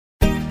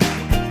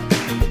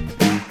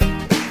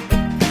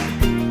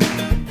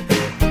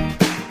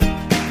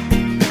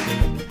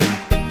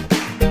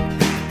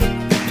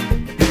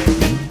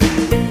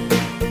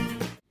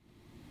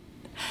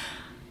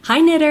Hi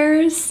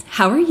knitters,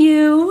 how are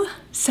you?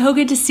 So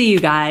good to see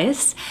you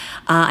guys.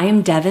 I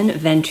am Devin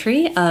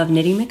Ventry of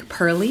Knitty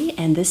McPurley,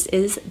 and this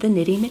is the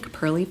Knitty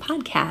McPurley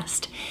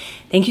podcast.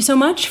 Thank you so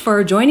much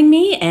for joining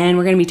me, and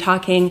we're going to be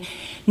talking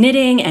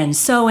knitting and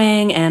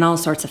sewing and all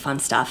sorts of fun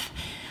stuff.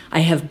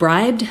 I have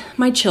bribed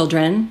my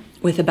children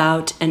with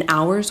about an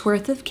hour's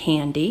worth of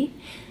candy,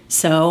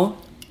 so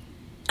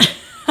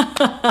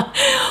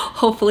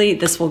hopefully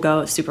this will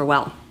go super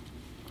well.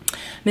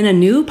 I'm in a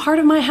new part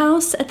of my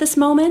house at this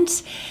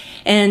moment,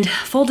 and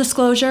full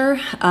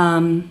disclosure,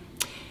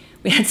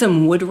 we had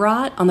some wood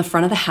rot on the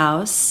front of the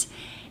house,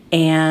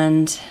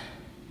 and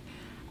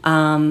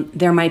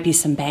there might be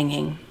some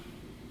banging.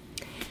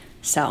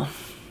 So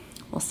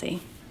we'll see.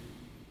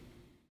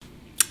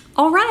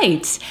 All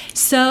right,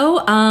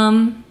 so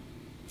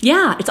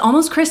yeah, it's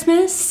almost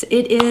Christmas.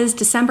 It is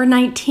December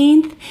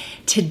 19th.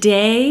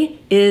 Today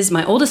is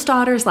my oldest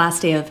daughter's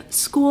last day of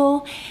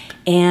school,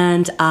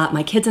 and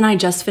my kids and I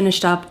just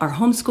finished up our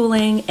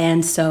homeschooling,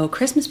 and so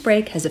Christmas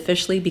break has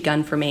officially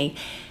begun for me,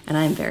 and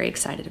I'm very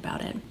excited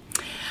about it.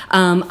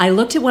 I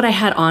looked at what I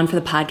had on for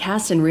the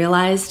podcast and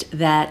realized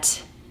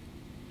that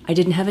I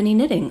didn't have any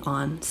knitting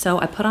on, so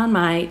I put on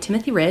my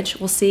Timothy Ridge.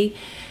 We'll see.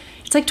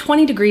 It's like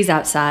 20 degrees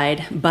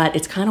outside, but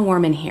it's kind of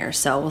warm in here,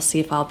 so we'll see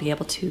if I'll be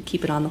able to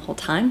keep it on the whole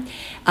time.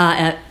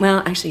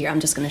 Well, actually, here, I'm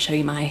just going to show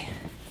you my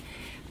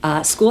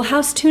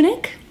schoolhouse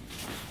tunic.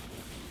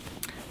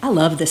 I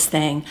love this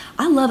thing.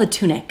 I love a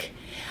tunic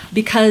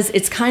because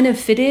it's kind of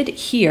fitted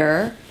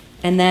here,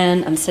 and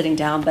then I'm sitting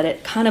down, but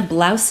it kind of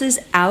blouses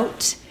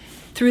out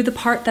through the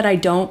part that I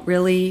don't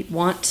really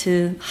want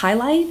to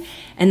highlight,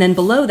 and then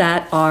below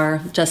that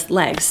are just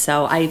legs.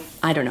 So I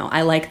don't know.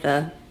 I like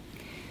the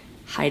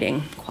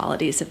hiding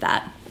qualities of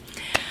that.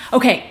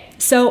 Okay,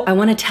 so I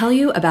want to tell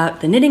you about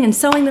the knitting and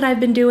sewing that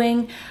I've been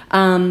doing.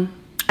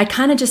 I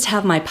kind of just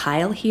have my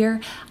pile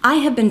here. I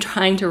have been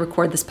trying to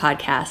record this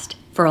podcast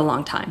for a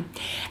long time.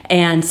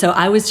 And so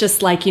I was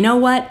just like, you know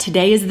what?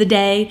 Today is the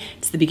day.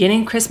 It's the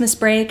beginning of Christmas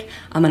break.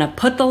 I'm going to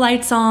put the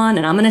lights on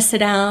and I'm going to sit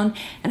down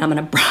and I'm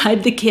going to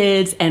bribe the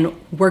kids and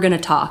we're going to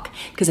talk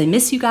because I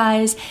miss you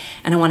guys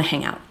and I want to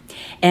hang out.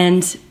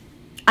 And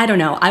I don't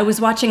know. I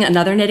was watching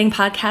another knitting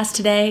podcast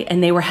today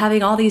and they were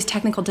having all these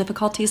technical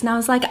difficulties and I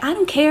was like, I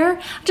don't care.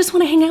 I just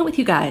want to hang out with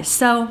you guys.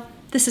 So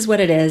this is what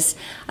it is.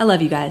 I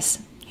love you guys.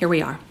 Here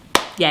we are.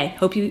 Yay.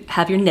 Hope you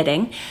have your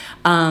knitting.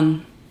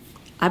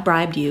 I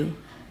bribed you.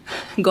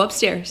 Go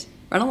upstairs.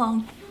 Run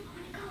along.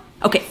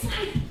 Okay.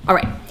 All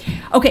right.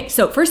 Okay,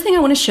 so first thing I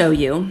want to show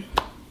you,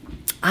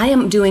 I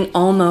am doing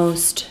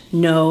almost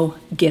no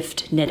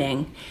gift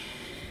knitting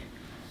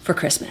for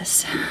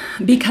Christmas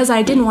because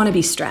I didn't want to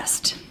be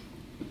stressed.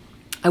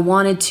 I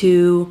wanted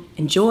to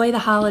enjoy the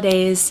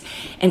holidays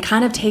and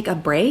kind of take a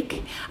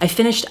break. I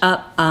finished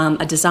up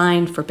a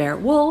design for Bear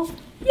Wool.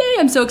 Yay,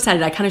 I'm so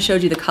excited. I kind of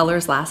showed you the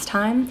colors last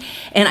time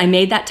and I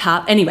made that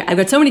top. Anyway, I've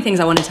got so many things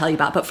I want to tell you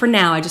about, but for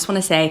now, I just want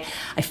to say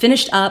I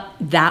finished up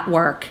that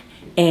work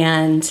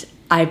and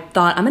I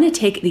thought I'm going to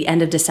take the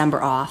end of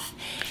December off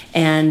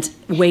and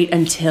wait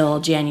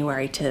until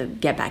January to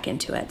get back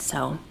into it.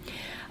 So,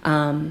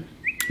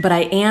 but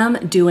I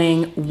am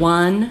doing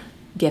one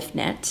gift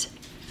knit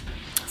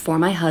for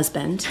my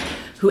husband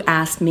who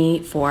asked me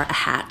for a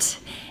hat.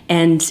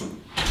 And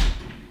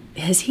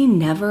has he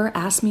never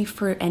asked me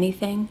for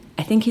anything?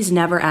 I think he's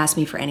never asked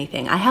me for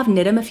anything. I have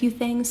knit him a few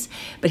things,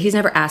 but he's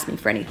never asked me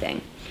for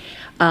anything.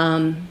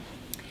 And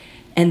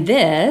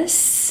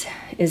this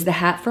is the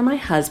hat for my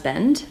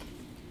husband.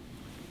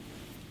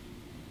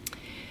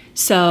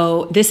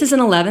 So this is an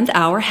 11th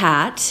hour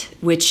hat,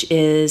 which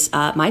is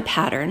my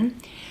pattern.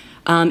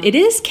 It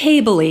is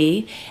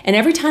cable-y, and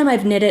every time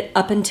I've knit it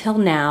up until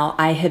now,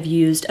 I have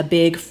used a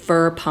big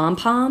fur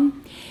pom-pom.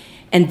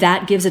 And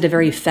that gives it a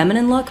very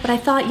feminine look. But I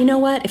thought, you know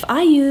what? If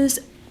I use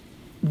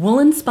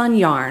woolen spun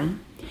yarn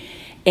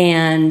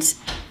and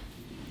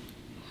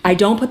I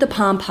don't put the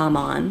pom-pom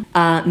on,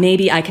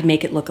 maybe I could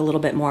make it look a little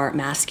bit more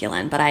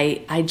masculine. But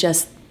I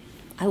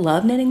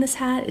love knitting this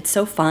hat. It's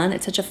so fun.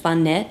 It's such a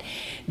fun knit.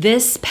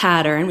 This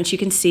pattern, which you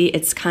can see,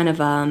 it's kind of,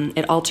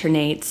 it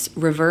alternates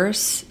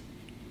reverse.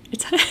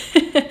 It's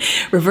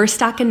reverse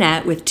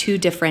stockinette with two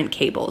different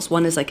cables.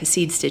 One is like a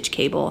seed stitch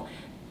cable.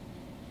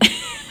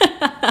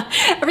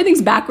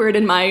 Everything's backward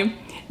in my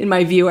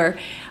viewer,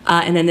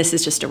 and then this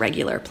is just a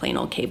regular plain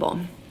old cable.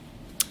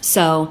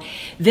 So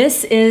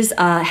this is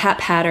a hat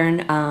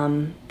pattern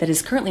that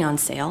is currently on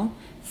sale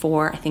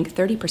for I think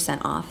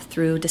 30% off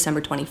through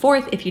December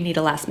 24th if you need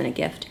a last minute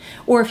gift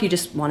or if you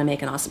just want to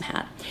make an awesome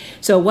hat.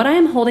 So what I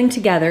am holding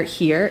together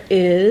here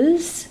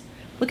is,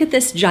 look at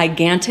this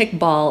gigantic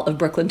ball of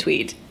Brooklyn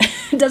tweed.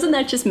 Doesn't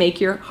that just make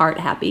your heart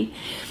happy?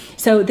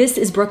 So this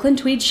is Brooklyn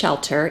Tweed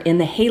Shelter in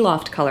the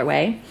Hayloft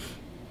colorway.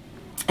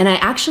 And I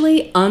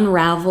actually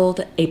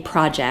unraveled a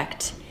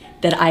project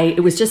that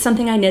it was just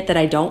something I knit that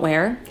I don't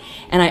wear.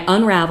 And I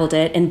unraveled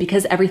it. And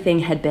because everything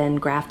had been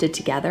grafted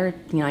together,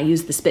 you know, I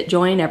used the spit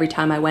join every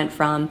time I went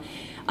from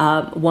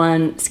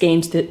one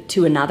skein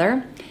to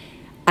another.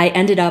 I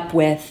ended up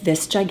with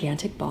this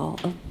gigantic ball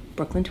of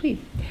Brooklyn tweed.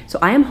 So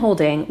I am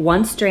holding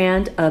one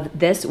strand of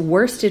this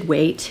worsted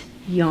weight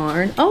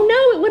yarn. Oh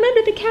no, it went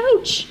under the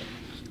couch.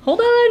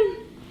 Hold on.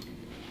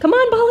 Come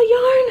on, ball of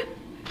yarn.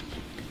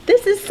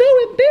 This is so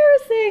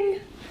embarrassing.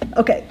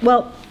 Okay,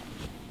 well,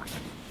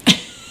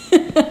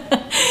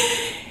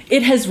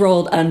 it has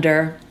rolled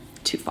under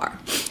too far.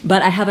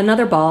 But I have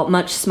another ball,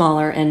 much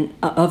smaller and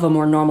of a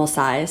more normal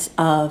size,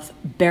 of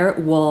Barrett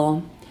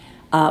wool,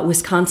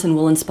 Wisconsin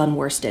woolen spun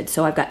worsted.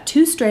 So I've got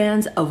 2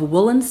 strands of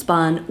woolen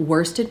spun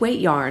worsted weight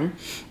yarn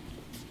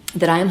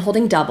that I am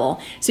holding double.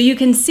 So you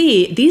can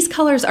see these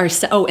colors are,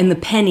 in the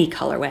penny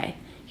colorway.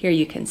 Here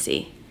you can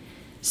see.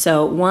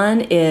 So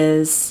one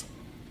is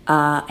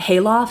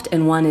Hayloft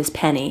and one is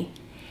penny.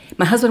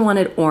 My husband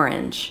wanted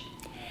orange.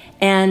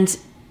 And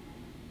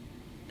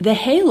the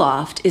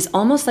Hayloft is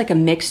almost like a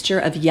mixture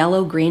of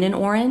yellow, green, and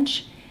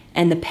orange.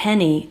 And the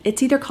penny,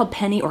 it's either called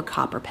penny or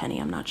copper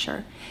penny, I'm not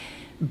sure.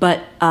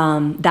 But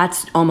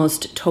that's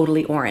almost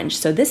totally orange.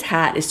 So this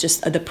hat is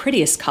just the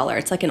prettiest color.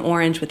 It's like an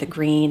orange with a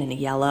green and a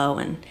yellow.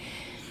 And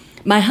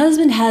my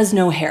husband has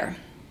no hair.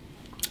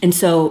 And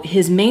so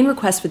his main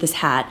request for this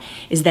hat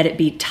is that it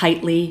be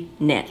tightly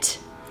knit.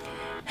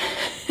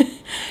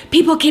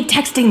 People keep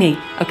texting me.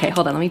 Okay,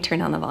 hold on, let me turn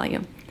down the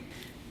volume.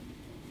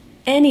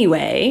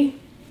 Anyway,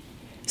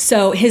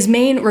 so his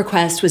main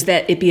request was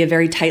that it be a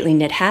very tightly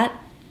knit hat.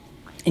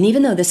 And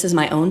even though this is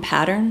my own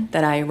pattern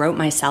that I wrote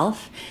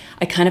myself,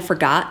 I kind of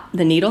forgot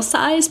the needle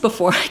size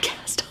before I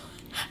cast on.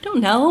 I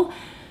don't know.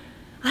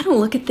 I don't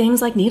look at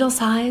things like needle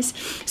size.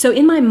 So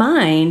in my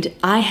mind,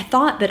 I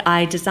thought that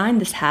I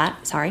designed this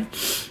hat,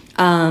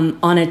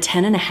 on a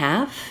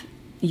 10.5,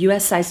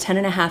 US size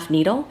 10.5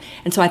 needle.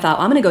 And so I thought,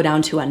 well, I'm gonna go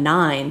down to a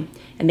 9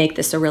 and make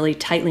this a really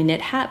tightly knit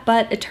hat,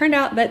 but it turned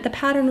out that the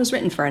pattern was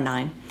written for a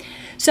 9.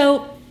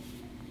 So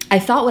I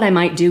thought what I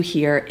might do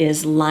here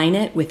is line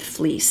it with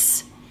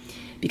fleece,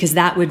 because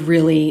that would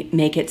really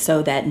make it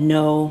so that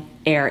no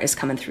air is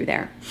coming through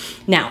there.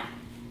 Now,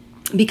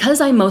 because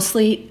I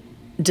mostly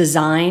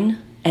design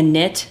and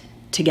knit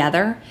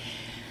together,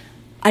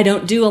 I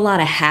don't do a lot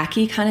of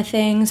hacky kind of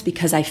things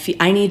because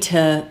I need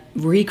to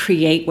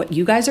recreate what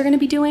you guys are going to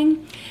be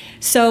doing.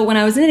 So when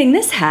I was knitting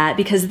this hat,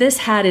 because this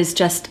hat is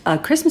just a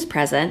Christmas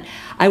present,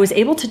 I was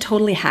able to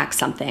totally hack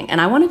something.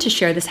 And I wanted to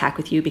share this hack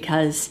with you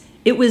because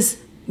it was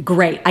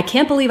great. I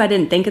can't believe I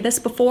didn't think of this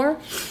before,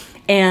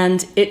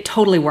 and it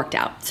totally worked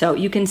out. So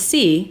you can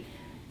see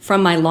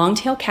from my long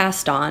tail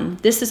cast on,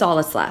 this is all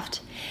that's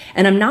left.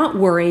 And I'm not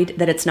worried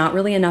that it's not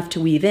really enough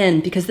to weave in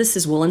because this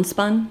is woolen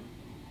spun.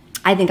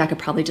 I think I could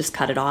probably just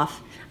cut it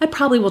off. I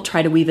probably will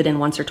try to weave it in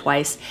once or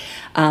twice,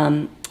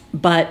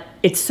 but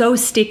it's so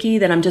sticky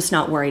that I'm just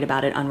not worried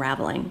about it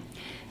unraveling.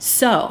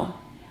 So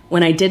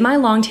when I did my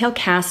long tail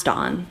cast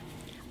on,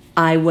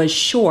 I was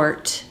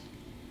short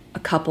a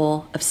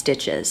couple of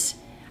stitches.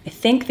 I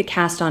think the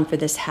cast on for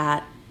this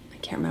hat, I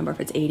can't remember if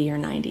it's 80 or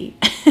 90.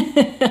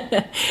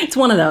 It's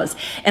one of those.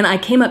 And I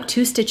came up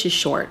 2 stitches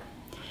short.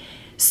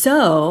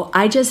 So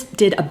I just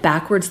did a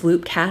backwards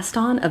loop cast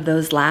on of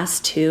those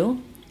last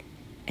 2.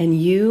 And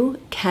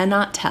you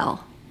cannot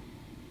tell.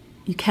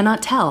 You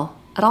cannot tell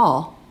at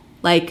all.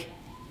 Like,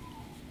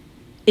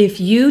 if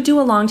you do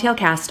a long tail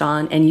cast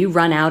on and you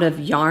run out of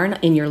yarn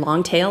in your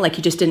long tail, like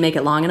you just didn't make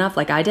it long enough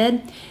like I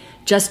did,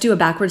 just do a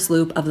backwards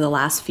loop of the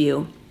last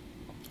few.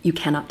 You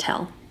cannot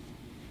tell.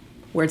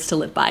 Words to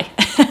live by.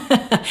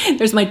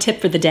 There's my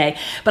tip for the day.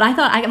 But I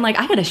thought, I'm like,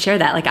 I gotta share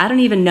that. Like, I don't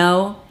even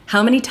know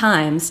how many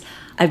times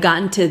I've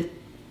gotten to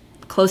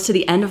close to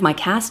the end of my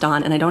cast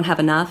on and I don't have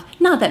enough.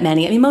 Not that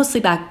many. I mean,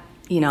 mostly back,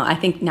 I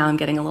think now I'm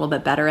getting a little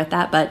bit better at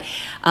that. But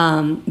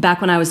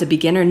back when I was a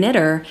beginner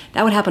knitter,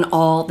 that would happen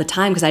all the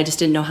time because I just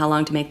didn't know how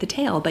long to make the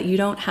tail. But you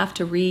don't have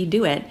to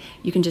redo it.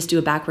 You can just do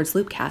a backwards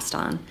loop cast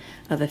on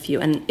of a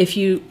few. And if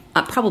you,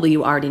 probably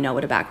you already know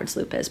what a backwards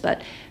loop is,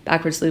 but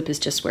backwards loop is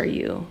just where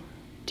you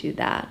do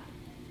that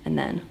and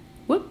then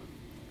whoop.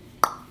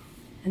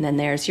 And then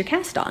there's your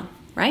cast on,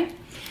 right?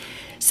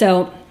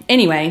 So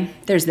anyway,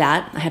 there's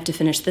that. I have to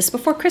finish this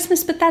before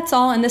Christmas, but that's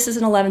all. And this is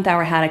an 11th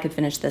hour hat. I could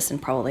finish this in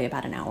probably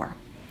about an hour.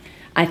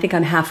 I think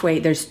I'm halfway.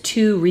 There's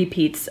 2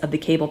 repeats of the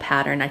cable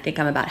pattern. I think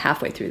I'm about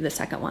halfway through the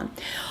second one.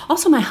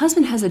 Also, my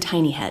husband has a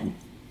tiny head.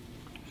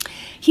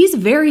 He's a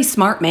very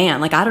smart man.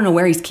 Like, I don't know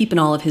where he's keeping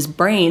all of his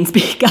brains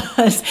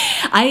because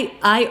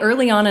I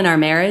early on in our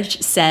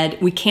marriage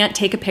said, we can't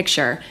take a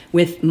picture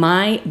with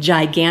my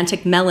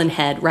gigantic melon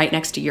head right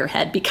next to your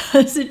head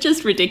because it's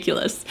just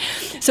ridiculous.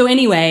 So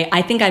anyway,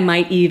 I think I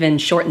might even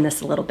shorten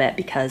this a little bit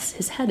because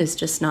his head is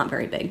just not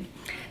very big.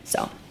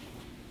 So,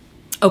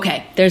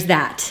 okay, there's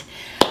that.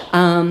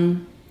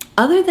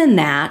 Other than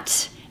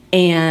that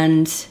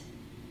and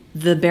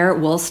the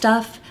Barrett wool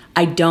stuff,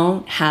 I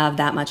don't have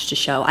that much to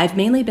show. I've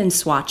mainly been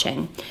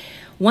swatching.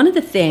 One of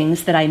the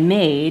things that I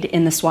made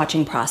in the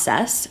swatching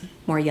process,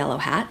 more yellow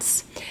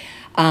hats,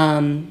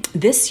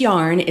 this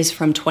yarn is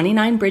from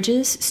 29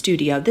 Bridges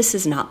Studio. This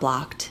is not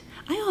blocked.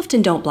 I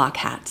often don't block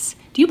hats.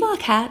 Do you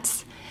block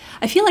hats?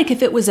 I feel like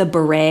if it was a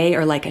beret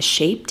or like a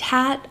shaped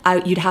hat,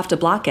 you'd have to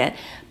block it.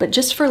 But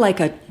just for like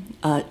a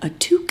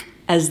toque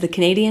as the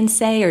Canadians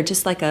say, or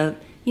just like a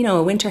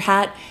winter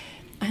hat.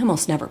 I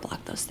almost never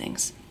block those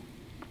things.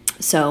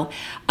 So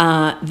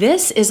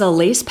this is a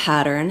lace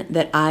pattern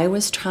that I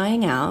was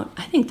trying out.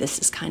 I think this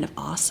is kind of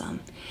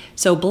awesome.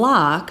 So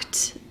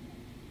blocked,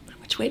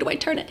 which way do I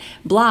turn it?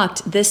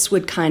 Blocked, this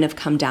would kind of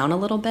come down a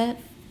little bit.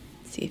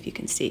 See if you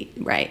can see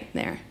right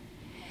there.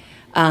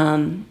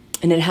 And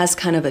it has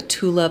kind of a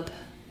tulip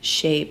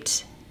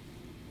shaped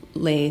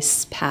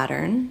lace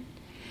pattern.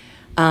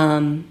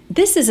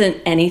 This isn't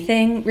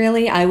anything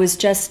really. I was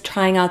just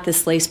trying out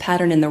this lace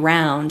pattern in the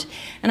round,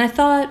 and I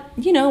thought,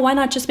 why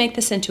not just make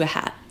this into a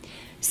hat?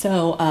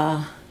 So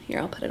here,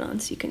 I'll put it on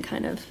so you can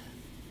kind of,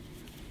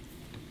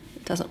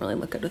 it doesn't really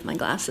look good with my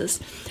glasses.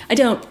 I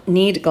don't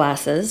need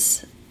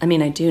glasses. I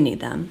mean, I do need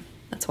them.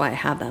 That's why I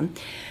have them.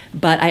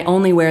 But I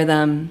only wear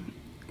them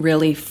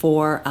really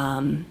for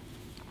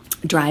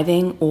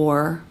driving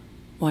or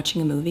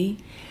watching a movie.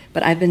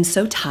 But I've been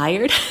so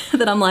tired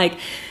that I'm like,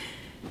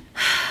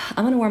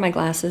 I'm gonna wear my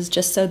glasses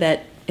just so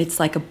that it's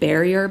like a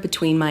barrier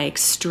between my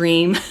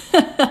extreme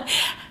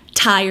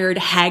tired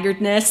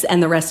haggardness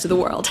and the rest of the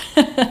world.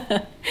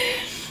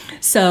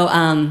 So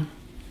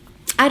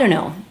I don't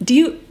know.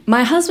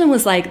 My husband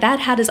was like, that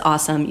hat is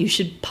awesome. You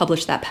should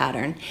publish that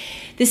pattern.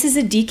 This is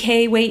a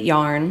DK weight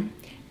yarn,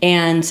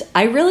 and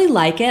I really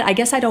like it. I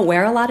guess I don't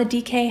wear a lot of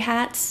DK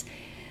hats.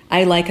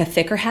 I like a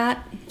thicker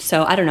hat.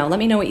 So I don't know. Let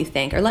me know what you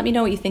think, or let me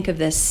know what you think of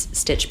this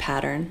stitch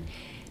pattern,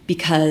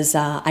 because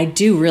I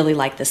do really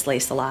like this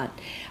lace a lot.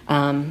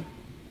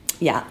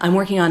 Yeah, I'm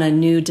working on a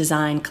new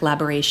design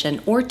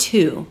collaboration or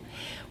two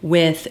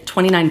with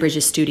 29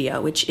 Bridges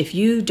Studio, which if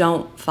you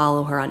don't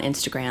follow her on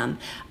Instagram,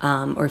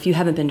 or if you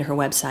haven't been to her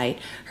website,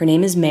 her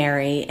name is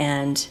Mary,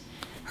 and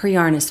her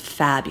yarn is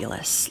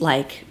fabulous.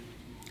 Like,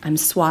 I'm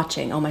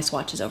swatching. Oh, my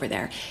swatch is over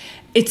there.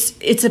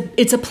 It's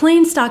a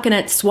plain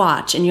stockinette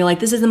swatch, and you're like,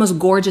 this is the most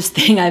gorgeous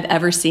thing I've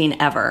ever seen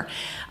ever.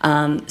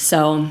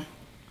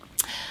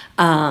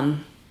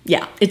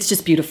 Yeah, it's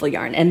just beautiful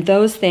yarn. And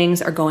those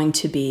things are going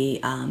to be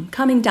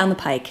coming down the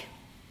pike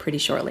pretty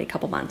shortly, a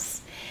couple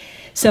months.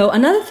 So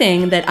another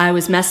thing that I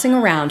was messing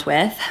around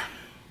with,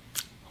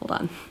 hold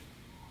on.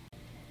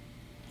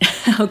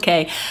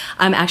 Okay,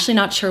 I'm actually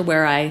not sure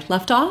where I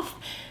left off,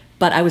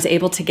 but I was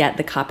able to get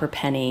the copper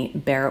penny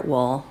Barrett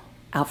wool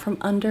out from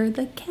under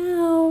the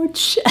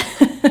couch.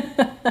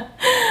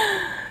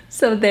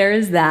 So there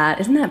is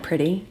that. Isn't that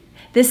pretty?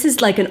 This is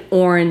like an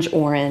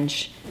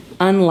orange,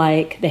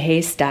 unlike the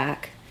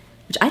haystack,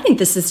 which I think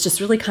this is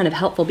just really kind of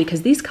helpful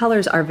because these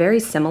colors are very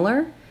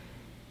similar,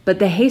 but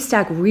the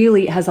haystack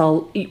really has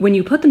when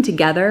you put them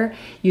together,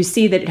 you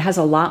see that it has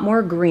a lot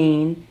more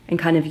green and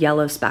kind of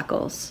yellow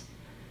speckles.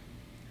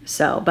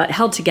 So, but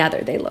held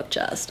together, they look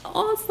just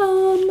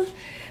awesome.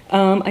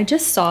 I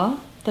just saw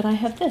that I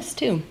have this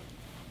too.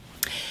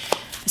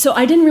 So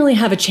I didn't really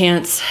have a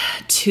chance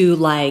to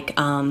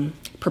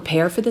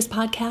prepare for this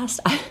podcast.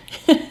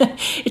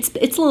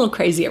 It's a little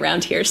crazy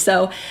around here.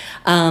 So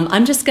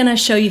I'm just gonna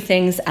show you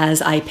things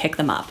as I pick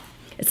them up.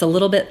 It's a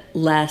little bit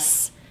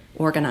less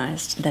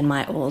organized than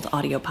my old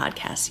audio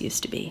podcasts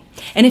used to be.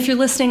 And if you're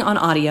listening on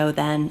audio,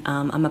 then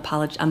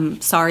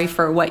I'm sorry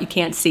for what you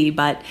can't see,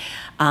 but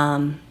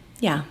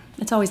yeah,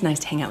 it's always nice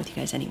to hang out with you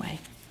guys anyway.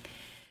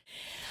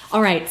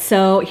 All right,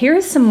 so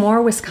here's some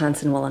more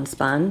Wisconsin Wool &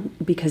 Spun,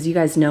 because you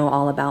guys know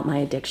all about my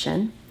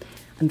addiction.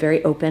 I'm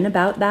very open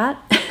about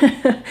that.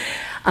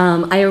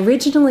 I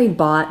originally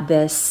bought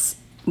this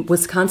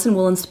Wisconsin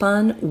Wool &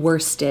 Spun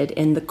worsted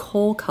in the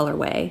coal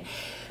colorway,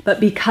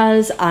 but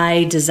because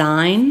I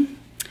design,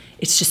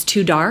 it's just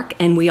too dark,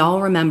 and we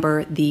all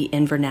remember the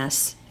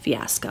Inverness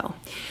fiasco,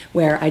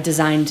 where I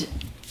designed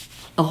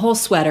a whole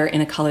sweater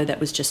in a color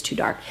that was just too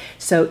dark.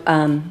 So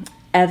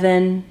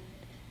Evan,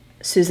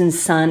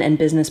 Susan's son and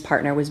business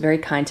partner, was very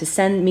kind to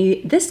send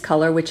me this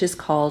color, which is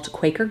called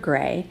Quaker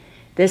Gray.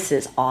 This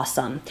is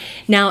awesome.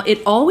 Now,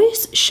 it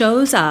always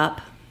shows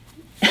up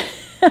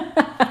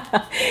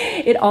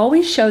it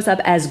always shows up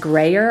as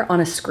grayer on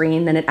a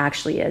screen than it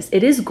actually is.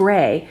 It is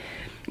gray,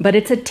 but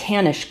it's a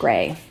tannish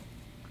gray.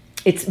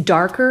 It's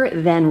darker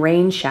than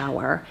Rain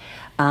Shower,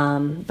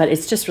 but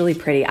it's just really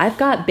pretty. I've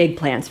got big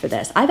plans for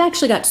this. I've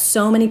actually got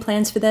so many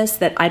plans for this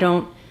that I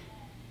don't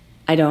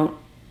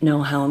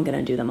know how I'm going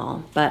to do them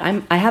all. But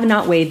I have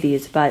not weighed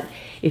these, but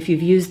if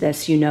you've used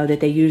this, you know that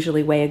they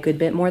usually weigh a good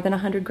bit more than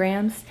 100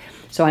 grams.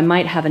 So I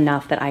might have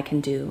enough that I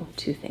can do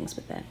two things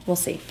with it. We'll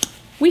see.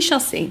 We shall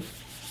see.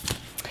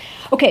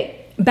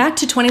 Okay, back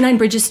to 29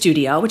 Bridges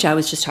Studio, which I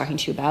was just talking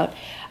to you about.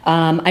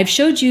 I've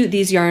showed you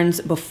these yarns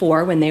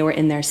before when they were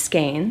in their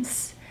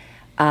skeins.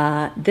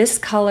 This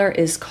color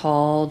is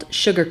called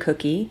Sugar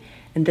Cookie,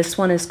 and this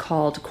one is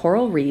called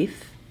Coral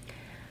Reef.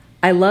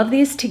 I love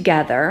these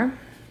together,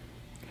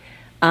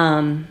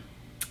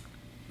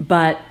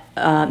 but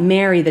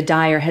Mary, the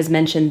dyer, has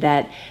mentioned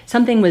that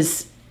something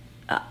was,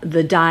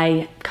 the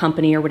dye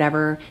company or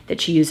whatever that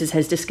she uses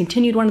has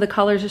discontinued one of the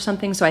colors or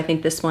something, so I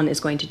think this one is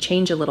going to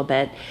change a little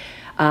bit.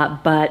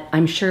 But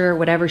I'm sure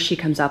whatever she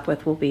comes up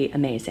with will be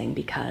amazing,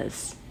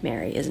 because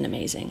Mary is an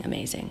amazing,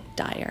 amazing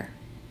dyer.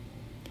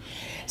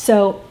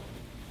 So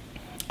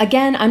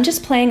again, I'm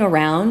just playing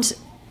around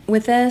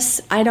with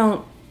this.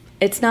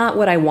 It's not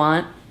what I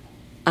want.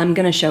 I'm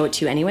going to show it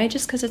to you anyway,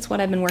 just because it's what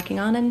I've been working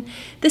on. And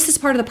this is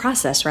part of the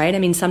process, right? I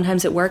mean,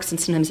 sometimes it works and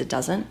sometimes it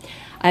doesn't.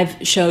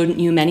 I've shown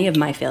you many of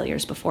my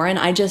failures before, and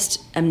I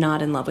just am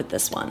not in love with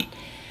this one.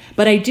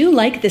 But I do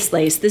like this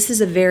lace. This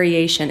is a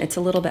variation. It's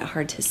a little bit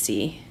hard to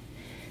see.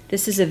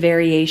 This is a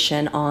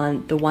variation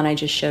on the one I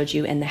just showed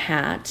you in the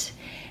hat.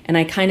 And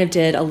I kind of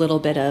did a little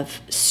bit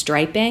of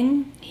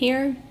striping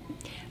here.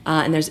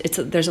 And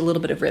there's a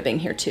little bit of ribbing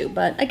here too.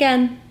 But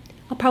again,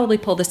 I'll probably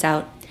pull this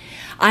out.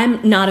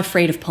 I'm not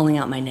afraid of pulling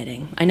out my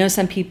knitting. I know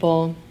some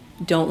people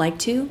don't like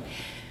to,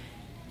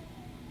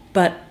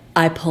 but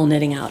I pull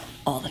knitting out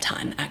all the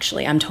time,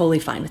 actually. I'm totally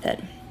fine with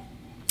it.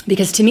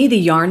 Because to me, the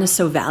yarn is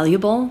so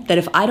valuable that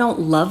if I don't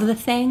love the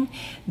thing,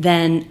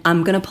 then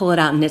I'm gonna pull it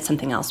out and knit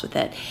something else with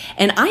it.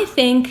 And I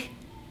think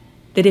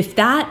that if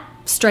that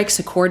strikes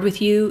a chord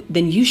with you,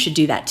 then you should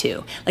do that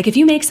too. Like if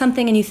you make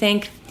something and you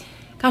think,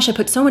 gosh, I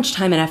put so much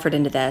time and effort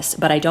into this,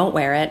 but I don't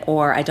wear it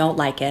or I don't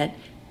like it,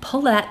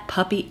 pull that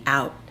puppy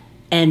out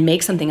and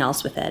make something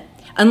else with it.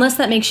 Unless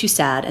that makes you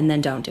sad, and then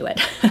don't do it.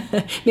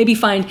 Maybe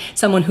find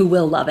someone who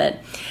will love it.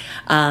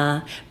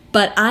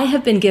 But I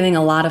have been giving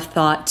a lot of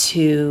thought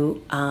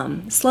to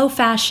slow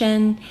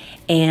fashion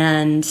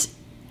and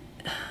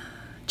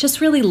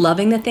just really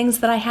loving the things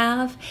that I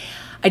have.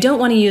 I don't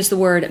want to use the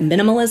word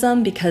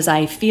minimalism because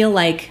I feel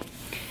like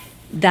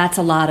that's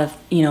a lot of,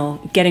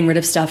 getting rid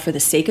of stuff for the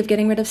sake of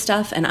getting rid of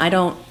stuff, and I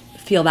don't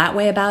feel that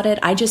way about it.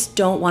 I just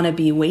don't want to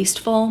be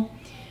wasteful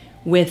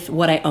with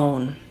what I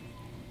own,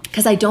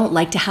 because I don't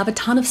like to have a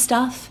ton of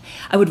stuff.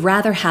 I would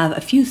rather have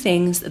a few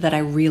things that I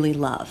really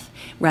love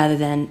rather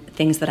than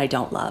things that I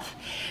don't love.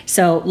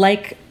 So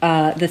like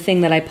the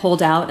thing that I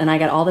pulled out and I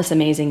got all this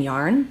amazing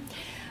yarn,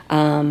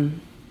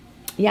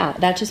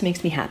 that just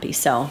makes me happy.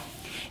 So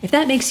if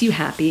that makes you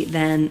happy,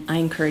 then I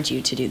encourage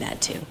you to do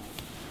that too.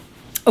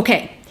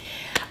 Okay.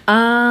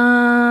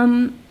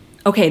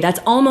 Okay, that's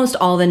almost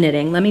all the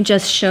knitting. Let me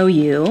just show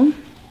you.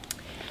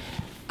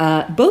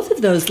 Both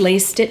of those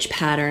lace stitch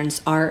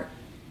patterns are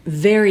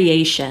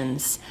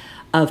variations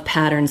of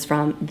patterns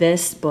from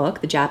this book,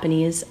 the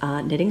Japanese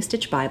Knitting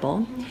Stitch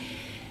Bible.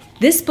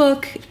 This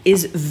book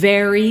is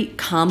very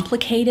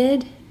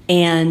complicated,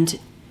 and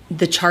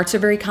the charts are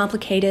very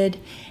complicated,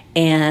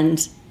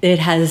 and it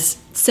has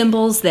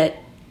symbols that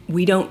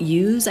we don't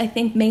use, I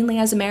think, mainly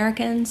as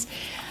Americans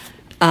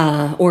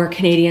or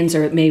Canadians,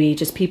 or maybe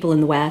just people in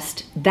the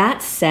West.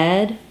 That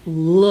said,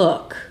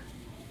 look.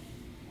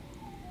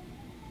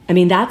 I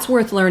mean, that's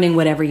worth learning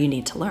whatever you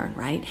need to learn,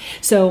 right?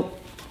 So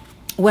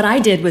what I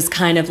did was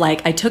kind of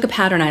like, I took a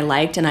pattern I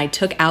liked and I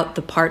took out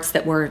the parts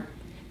that were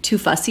too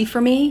fussy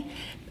for me.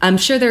 I'm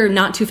sure they're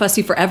not too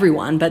fussy for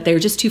everyone, but they're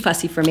just too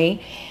fussy for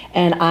me.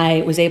 And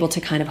I was able to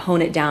kind of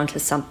hone it down to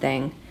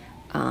something.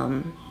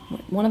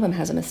 One of them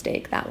has a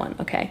mistake, that one,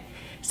 okay.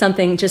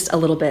 Something just a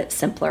little bit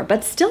simpler,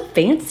 but still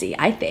fancy,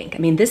 I think. I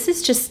mean, this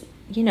is just,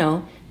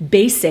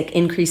 basic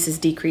increases,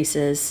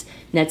 decreases,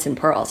 knits and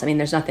purls. I mean,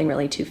 there's nothing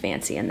really too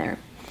fancy in there.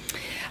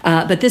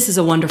 But this is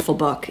a wonderful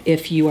book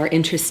if you are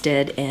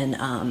interested in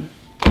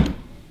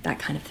that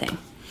kind of thing.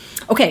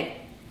 Okay.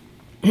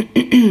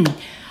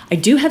 I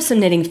do have some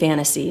knitting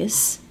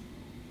fantasies.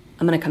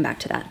 I'm going to come back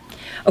to that.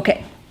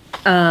 Okay.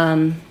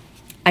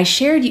 I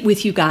shared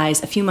with you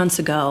guys a few months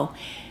ago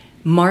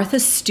Martha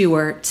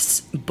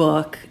Stewart's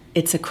book.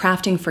 It's a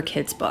crafting for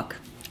kids book.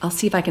 I'll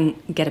see if I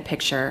can get a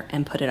picture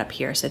and put it up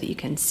here so that you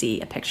can see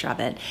a picture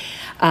of it.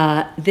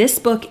 This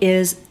book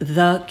is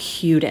the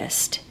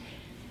cutest.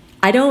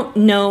 I don't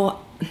know.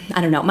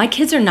 My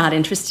kids are not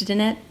interested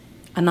in it.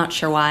 I'm not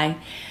sure why.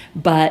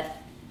 But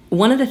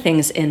one of the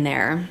things in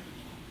there,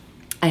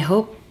 I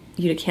hope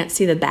you can't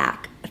see the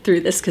back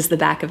through this because the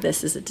back of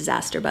this is a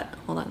disaster, but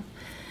hold on.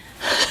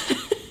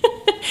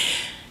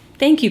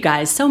 Thank you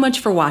guys so much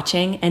for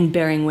watching and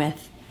bearing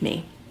with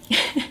me.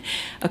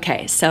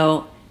 Okay,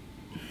 so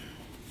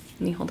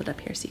let me hold it up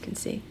here so you can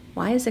see.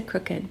 Why is it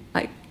crooked?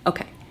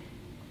 Okay.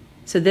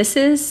 So this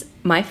is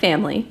my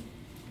family.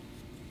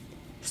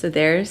 So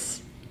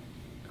there's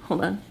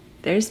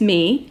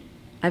me.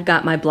 I've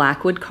got my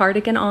Blackwood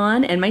cardigan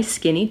on and my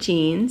skinny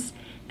jeans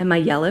and my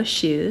yellow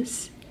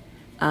shoes.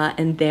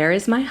 And there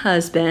is my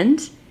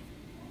husband.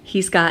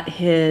 He's got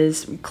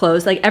his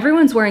clothes, like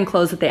everyone's wearing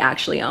clothes that they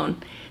actually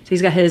own. So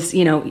he's got his,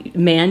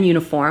 man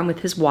uniform with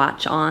his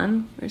watch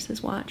on. Where's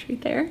his watch? Right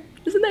there.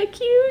 Isn't that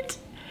cute?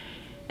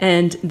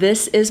 And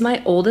this is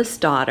my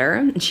oldest daughter.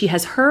 And she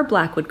has her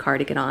Blackwood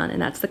cardigan on,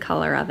 and that's the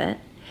color of it.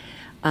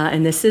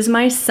 And this is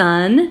my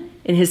son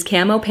in his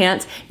camo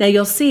pants. Now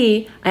you'll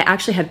see I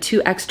actually have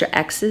 2 extra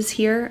X's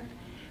here,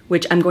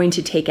 which I'm going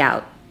to take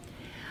out.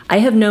 I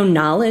have no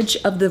knowledge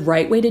of the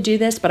right way to do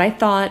this, but I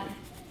thought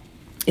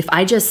if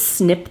I just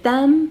snip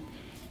them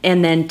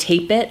and then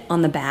tape it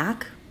on the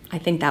back, I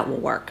think that will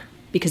work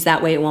because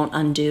that way it won't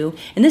undo.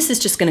 And this is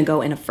just gonna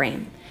go in a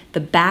frame. The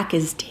back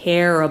is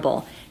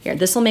terrible. Here,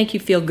 this will make you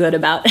feel good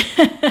about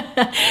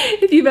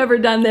if you've ever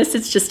done this,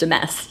 it's just a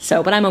mess.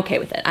 So, but I'm okay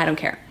with it, I don't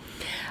care.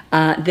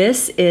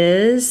 This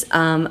is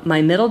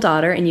my middle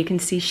daughter, and you can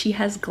see she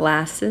has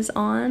glasses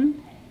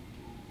on.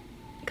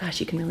 Gosh,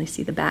 you can really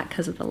see the back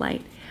because of the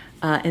light.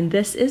 And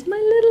this is my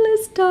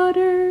littlest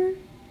daughter.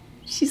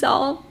 She's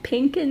all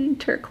pink and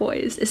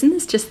turquoise. Isn't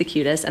this just the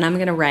cutest? And I'm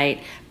going to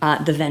write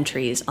the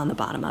Ventries on the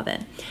bottom of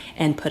it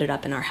and put it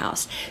up in our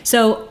house.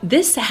 So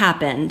this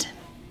happened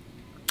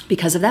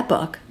because of that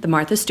book, the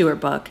Martha Stewart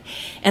book.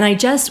 And I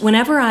just,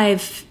 whenever I'm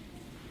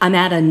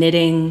at a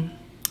knitting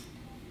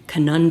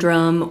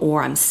conundrum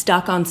or I'm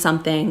stuck on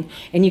something,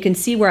 and you can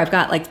see where I've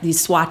got like these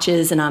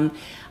swatches, and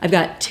I've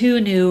got 2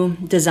 new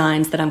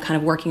designs that I'm kind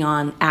of working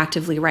on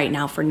actively right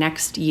now for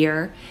next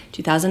year,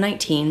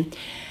 2019.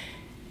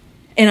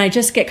 And I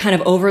just get kind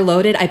of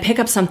overloaded. I pick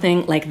up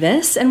something like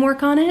this and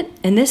work on it.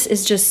 And this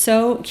is just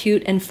so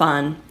cute and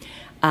fun.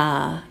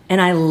 And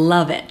I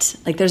love it.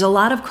 Like, there's a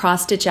lot of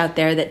cross stitch out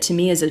there that to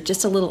me is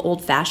just a little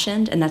old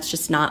fashioned, and that's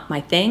just not my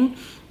thing.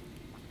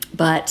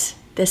 But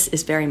this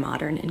is very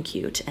modern and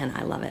cute, and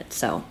I love it.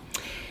 So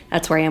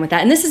that's where I am with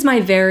that. And this is my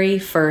very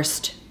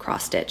first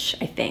cross stitch,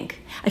 I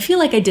think. I feel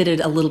like I did it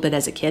a little bit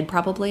as a kid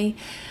probably,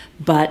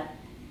 but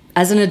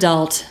as an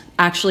adult,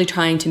 actually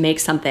trying to make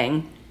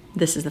something,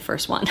 this is the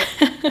first one.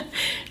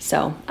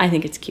 So I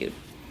think it's cute.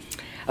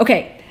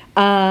 Okay,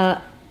 I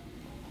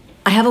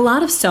have a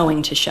lot of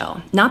sewing to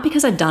show. Not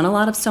because I've done a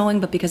lot of sewing,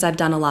 but because I've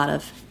done a lot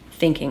of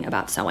thinking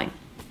about sewing.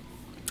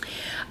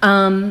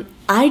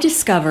 I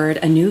discovered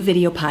a new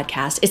video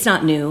podcast. It's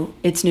not new,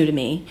 it's new to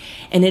me,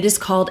 and it is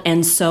called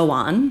And So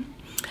On.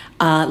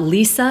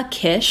 Lisa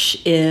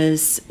Kish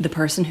is the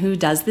person who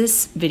does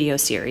this video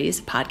series,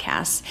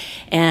 podcast,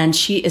 and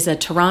she is a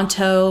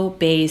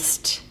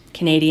Toronto-based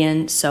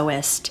Canadian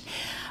sewist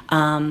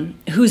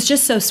who's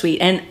just so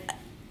sweet. And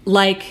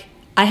like,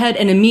 I had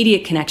an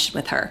immediate connection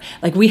with her.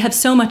 Like, we have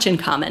so much in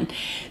common.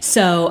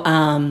 So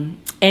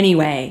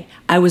anyway,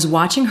 I was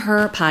watching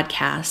her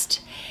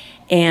podcast,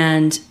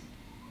 and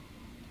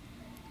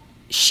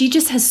she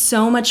just has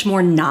so much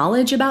more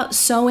knowledge about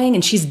sewing,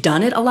 and she's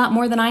done it a lot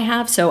more than I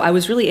have. So I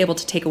was really able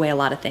to take away a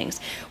lot of things.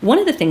 One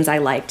of the things I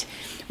liked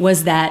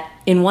was that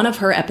in one of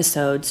her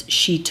episodes,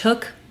 she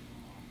took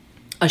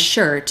a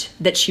shirt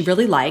that she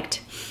really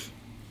liked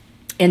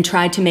and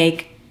tried to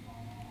make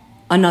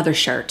another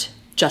shirt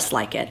just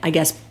like it. I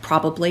guess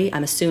probably,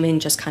 I'm assuming,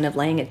 just kind of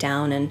laying it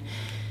down and,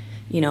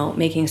 you know,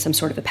 making some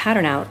sort of a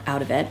pattern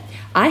out of it.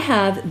 I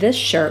have this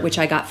shirt, which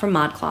I got from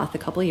ModCloth a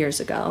couple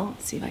years ago.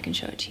 Let's see if I can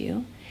show it to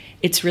you.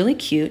 It's really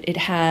cute. It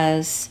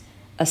has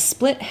a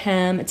split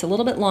hem. It's a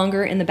little bit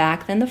longer in the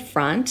back than the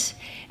front,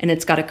 and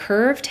it's got a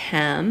curved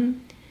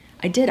hem.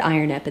 I did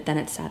iron it, but then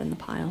it sat in the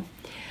pile.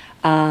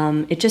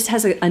 It just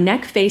has a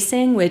neck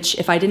facing, which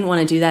if I didn't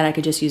want to do that, I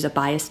could just use a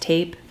bias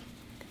tape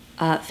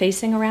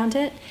facing around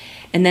it.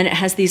 And then it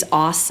has these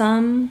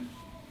awesome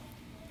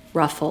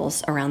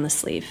ruffles around the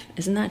sleeve.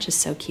 Isn't that just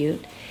so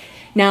cute?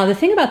 Now, the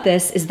thing about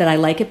this is that I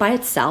like it by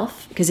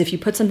itself, because if you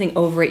put something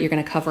over it, you're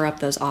going to cover up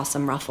those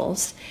awesome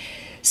ruffles.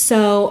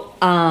 So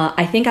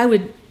I think I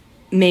would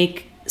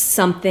make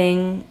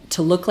something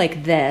to look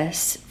like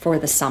this for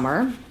the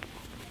summer.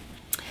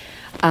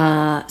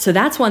 So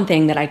that's one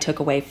thing that I took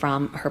away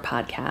from her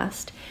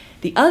podcast.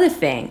 The other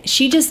thing,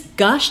 she just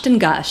gushed and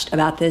gushed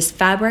about this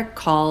fabric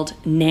called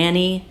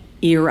Knitty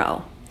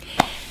Eero.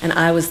 And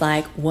I was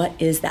like, what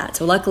is that?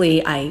 So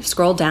luckily I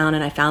scrolled down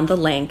and I found the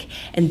link.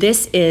 And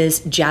this is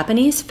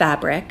Japanese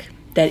fabric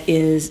that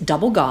is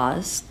double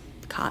gauze,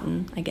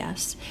 cotton, I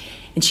guess.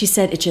 And she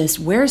said it just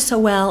wears so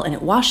well and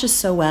it washes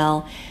so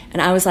well.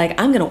 And I was like,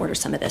 I'm going to order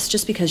some of this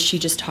just because she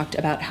just talked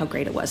about how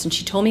great it was. And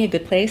she told me a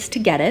good place to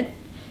get it.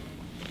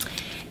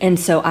 And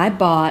so I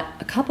bought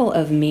a couple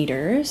of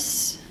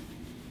meters.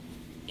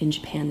 In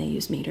Japan, they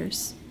use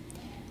meters,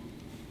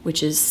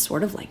 which is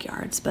sort of like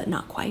yards, but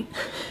not quite.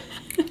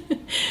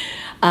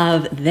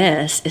 Of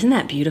this. Isn't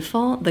that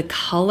beautiful? The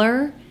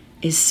color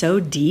is so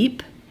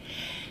deep.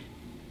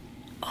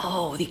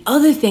 Oh, the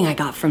other thing I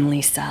got from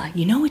Lisa,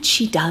 you know what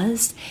she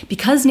does?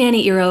 Because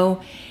Knitty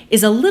Eero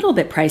is a little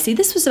bit pricey.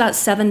 This was about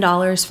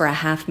 $7 for a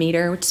half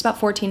meter, which is about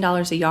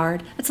 $14 a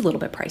yard. That's a little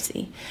bit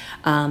pricey.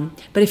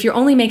 But if you're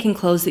only making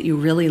clothes that you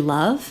really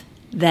love,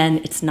 then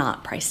it's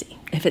not pricey.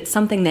 If it's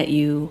something that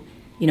you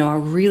are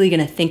really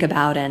going to think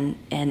about and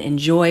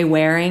enjoy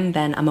wearing,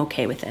 then I'm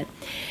okay with it.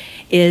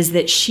 Is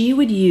that she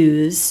would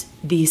use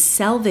the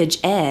selvage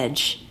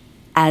edge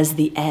as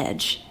the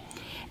edge.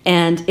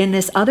 And in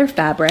this other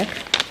fabric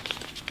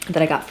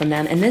that I got from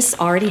them, and this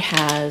already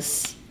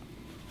has,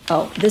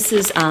 this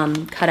is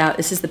cut out.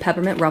 This is the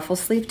peppermint ruffle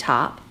sleeve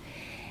top.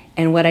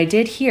 And what I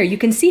did here, you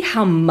can see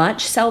how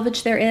much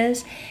selvage there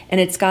is, and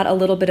it's got a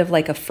little bit of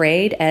like a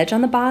frayed edge on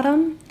the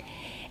bottom,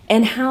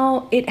 and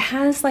how it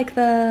has like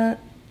the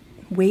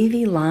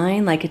wavy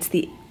line, like it's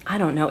the, I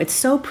don't know, it's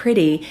so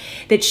pretty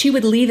that she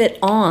would leave it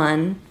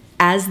on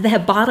as the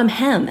bottom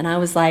hem. And I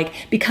was like,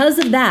 because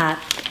of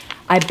that,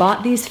 I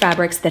bought these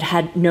fabrics that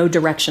had no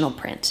directional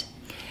print.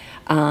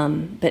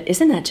 But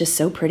isn't that just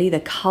so pretty?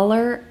 The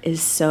color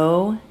is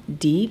so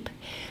deep.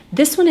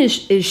 This one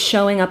is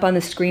showing up on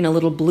the screen a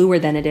little bluer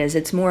than it is.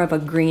 It's more of a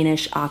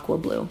greenish aqua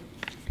blue.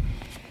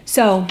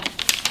 So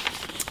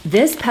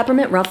this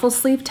peppermint ruffle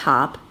sleeve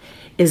top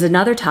is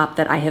another top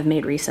that I have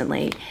made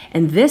recently.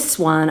 And this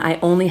one I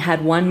only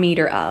had 1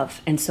 meter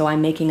of, and so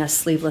I'm making a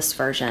sleeveless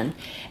version.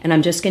 And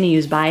I'm just gonna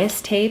use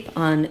bias tape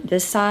on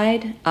this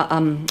side,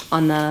 on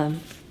the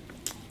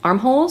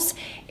armholes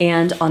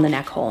and on the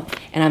neck hole.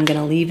 And I'm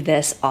gonna leave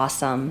this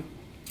awesome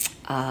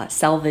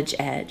selvage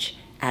edge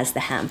as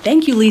the hem.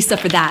 Thank you, Lisa,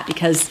 for that,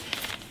 because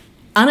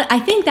I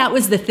think that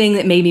was the thing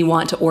that made me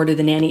want to order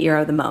the Nanny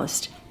Eero the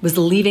most, was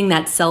leaving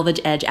that selvage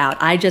edge out.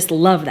 I just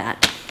love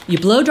that. You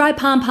blow dry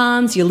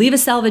pom-poms, you leave a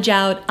selvage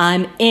out,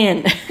 I'm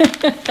in.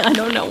 I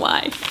don't know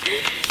why.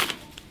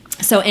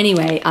 So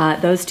anyway,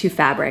 those two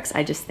fabrics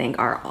I just think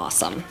are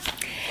awesome.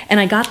 And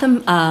I got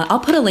them,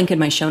 I'll put a link in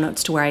my show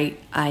notes to where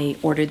I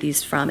ordered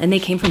these from. And they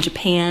came from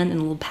Japan in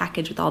a little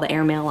package with all the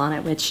airmail on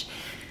it, which,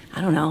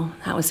 I don't know,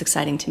 that was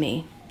exciting to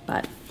me.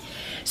 But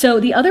so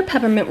the other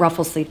peppermint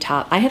ruffle sleeve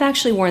top, I have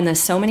actually worn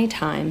this so many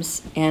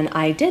times, and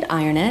I did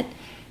iron it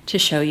to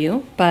show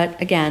you,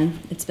 but again,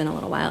 it's been a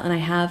little while. And I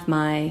have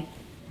my,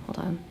 hold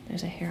on,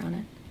 there's a hair on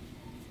it.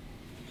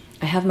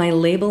 I have my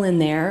label in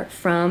there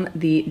from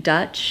the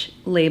Dutch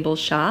label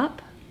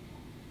shop,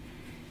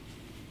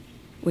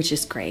 which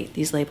is great.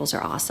 These labels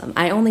are awesome.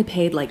 I only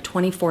paid like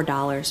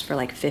 $24 for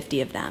like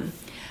 50 of them.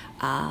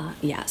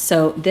 Yeah,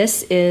 so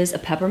this is a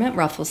peppermint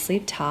ruffle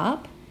sleeve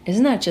top.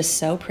 Isn't that just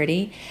so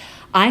pretty?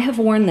 I have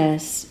worn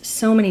this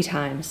so many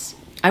times.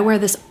 I wear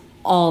this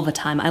all the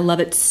time. I love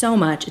it so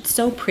much. It's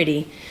so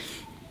pretty.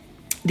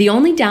 The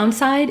only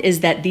downside is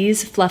that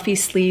these fluffy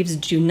sleeves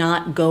do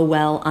not go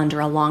well under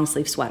a long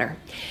sleeve sweater.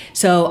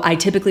 So I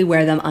typically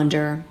wear them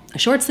under a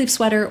short sleeve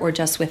sweater or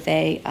just with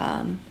a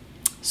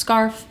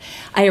scarf.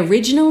 I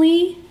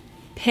originally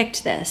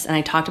picked this, and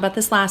I talked about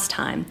this last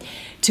time,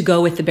 to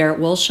go with the Barrett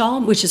wool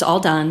shawl, which is all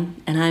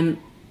done, and I'm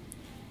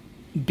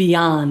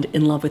beyond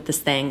in love with this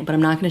thing, but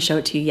I'm not going to show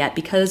it to you yet,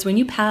 because when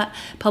you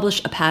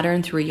publish a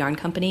pattern through a yarn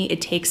company,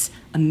 it takes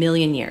a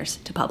million years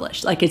to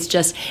publish. Like,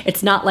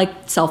 it's not like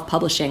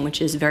self-publishing,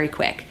 which is very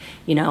quick,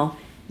 you know,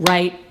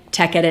 write,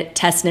 tech edit,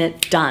 test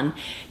knit, done.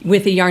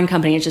 With a yarn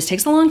company, it just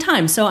takes a long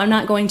time. So I'm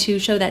not going to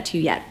show that to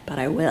you yet, but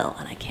I will,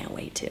 and I can't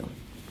wait to.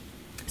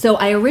 So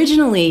I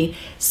originally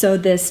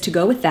sewed this to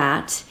go with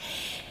that,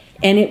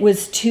 and it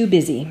was too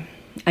busy.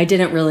 I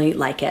didn't really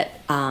like it.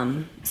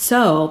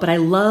 But I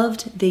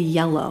loved the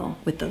yellow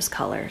with those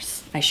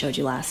colors I showed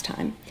you last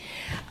time.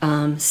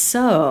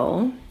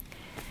 So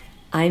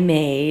I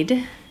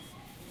made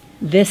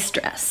this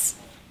dress,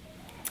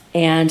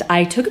 and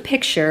I took a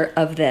picture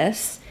of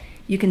this.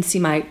 You can see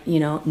my,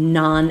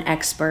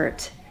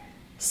 non-expert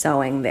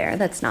sewing there.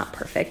 That's not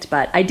perfect,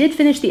 but I did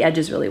finish the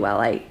edges really well.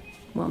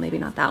 Well, maybe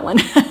not that one,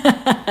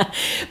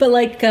 but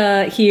like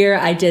here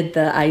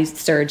I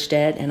serged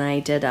it, and I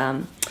did,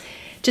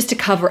 just to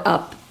cover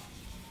up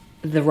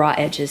the raw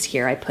edges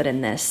here, I put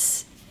in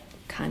this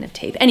kind of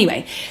tape.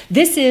 Anyway,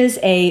 this is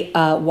a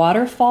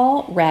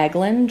waterfall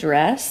raglan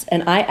dress,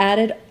 and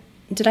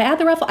did I add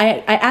the ruffle?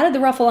 I added the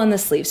ruffle on the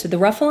sleeve. So the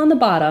ruffle on the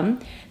bottom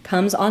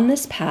comes on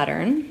this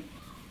pattern,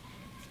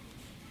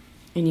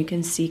 and you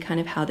can see kind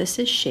of how this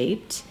is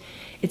shaped.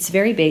 It's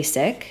very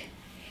basic,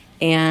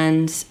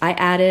 and I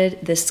added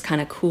this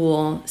kind of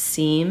cool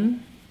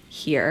seam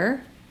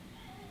here.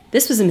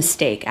 This was a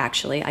mistake,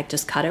 actually. I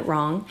just cut it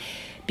wrong,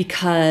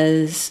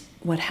 because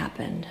what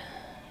happened?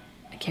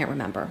 I can't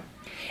remember.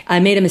 I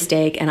made a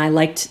mistake, and I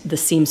liked the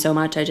seam so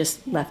much, I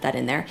just left that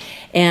in there.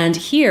 And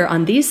here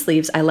on these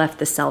sleeves, I left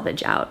the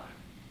selvage out.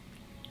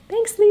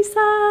 Thanks,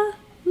 Lisa.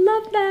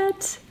 Love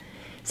that.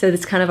 So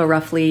it's kind of a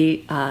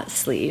roughly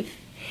sleeve.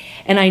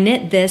 And I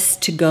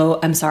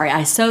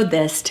sewed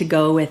this to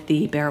go with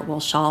the Barrett wool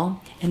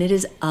shawl, and it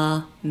is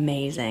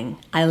amazing.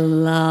 I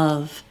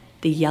love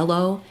the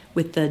yellow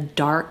with the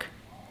dark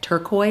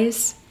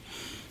turquoise.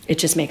 It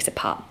just makes it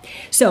pop.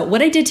 So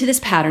what I did to this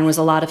pattern was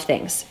a lot of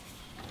things.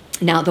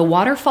 Now, the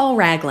waterfall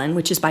raglan,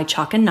 which is by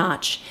Chalk and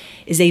Notch,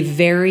 is a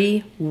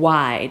very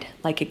wide,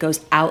 like it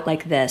goes out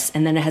like this,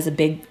 and then it has a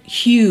big,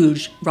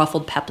 huge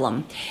ruffled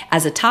peplum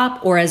as a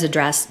top or as a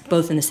dress,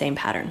 both in the same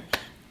pattern.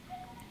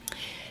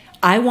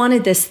 I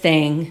wanted this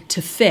thing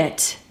to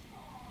fit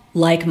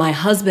like my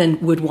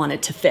husband would want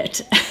it to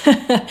fit.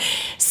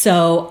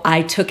 So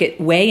I took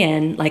it way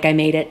in, like I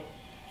made it.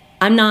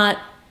 I'm not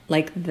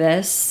like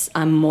this,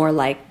 I'm more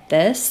like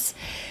this.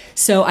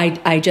 So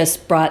I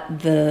just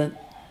brought the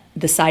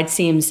side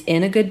seams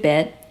in a good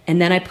bit,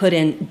 and then I put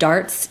in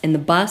darts in the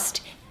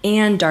bust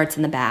and darts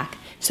in the back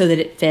so that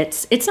it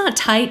fits. It's not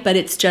tight, but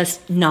it's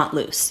just not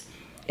loose.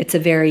 It's a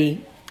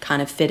very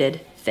kind of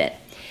fitted fit.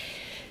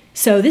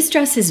 So this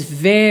dress is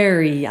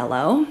very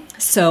yellow,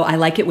 so I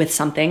like it with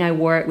something. I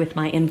wore it with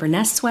my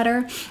Inverness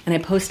sweater, and I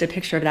posted a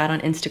picture of that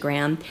on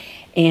Instagram.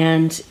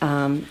 And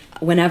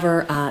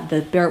whenever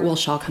the Barrett wool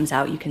shawl comes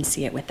out, you can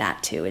see it with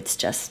that too. It's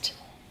just,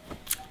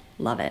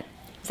 love it.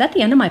 Is that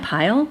the end of my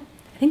pile?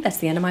 I think that's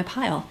the end of my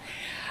pile.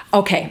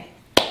 Okay,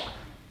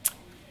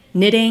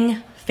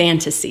 knitting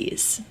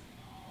fantasies.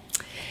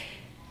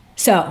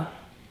 So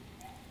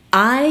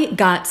I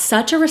got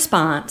such a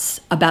response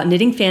about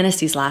Knitting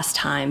Fantasies last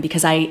time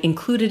because I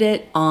included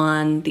it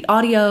on the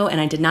audio and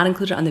I did not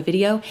include it on the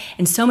video.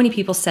 And so many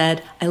people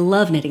said, I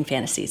love Knitting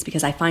Fantasies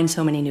because I find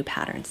so many new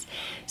patterns.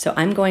 So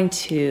I'm going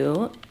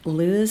to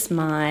lose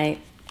my,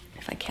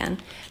 if I can,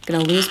 I'm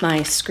going to lose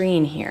my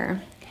screen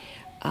here.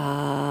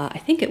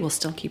 I think it will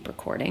still keep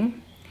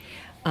recording.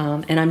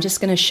 And I'm just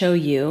going to show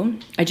you,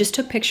 I just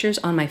took pictures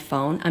on my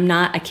phone.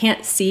 I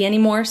can't see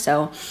anymore,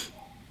 so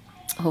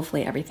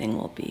hopefully everything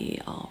will be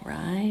all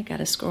right. Got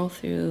to scroll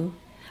through.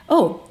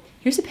 Oh,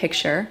 here's a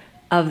picture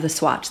of the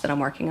swatch that I'm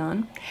working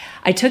on.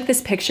 I took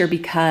this picture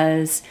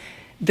because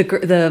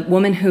the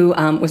woman who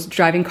was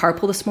driving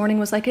carpool this morning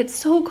was like, it's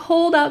so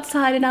cold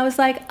outside. And I was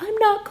like, I'm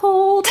not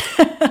cold.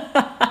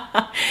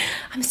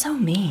 I'm so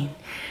mean.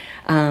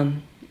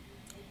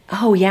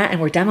 Oh yeah, and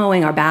we're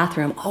demoing our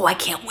bathroom. Oh, I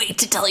can't wait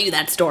to tell you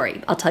that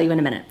story. I'll tell you in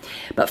a minute.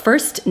 But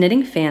first,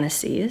 Knitting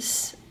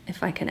Fantasies,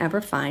 if I can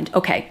ever find.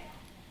 Okay.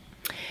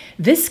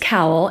 This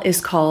cowl is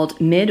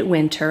called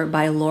Midwinter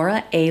by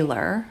Laura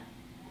Ayler.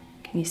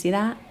 Can you see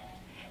that?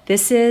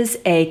 This is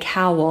a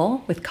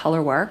cowl with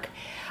color work.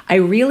 I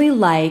really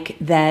like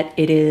that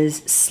it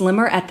is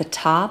slimmer at the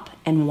top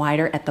and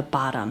wider at the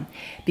bottom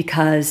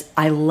because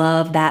I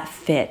love that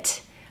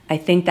fit. I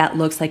think that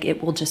looks like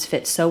it will just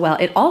fit so well.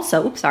 It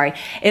also,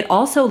 it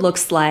also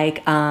looks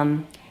like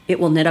it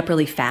will knit up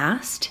really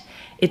fast.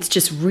 It's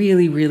just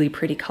really, really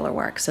pretty color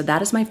work. So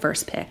that is my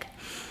first pick.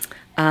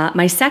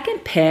 My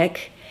second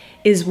pick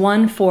is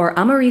one for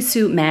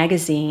Amarisu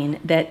magazine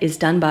that is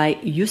done by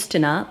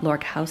Justina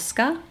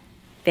Lorkowska. I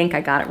think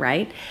I got it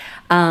right.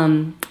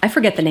 I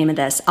forget the name of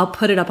this. I'll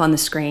put it up on the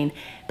screen.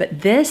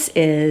 But this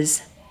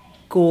is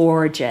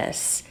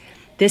gorgeous.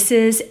 This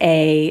is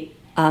a,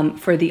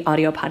 for the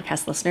audio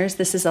podcast listeners,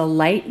 this is a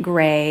light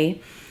gray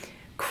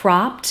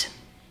cropped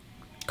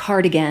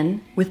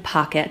cardigan with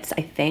pockets,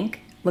 I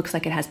think. Looks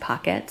like it has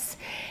pockets.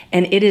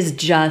 And it is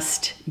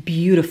just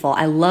beautiful.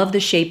 I love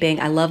the shaping.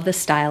 I love the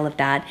style of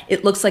that.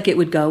 It looks like it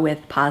would go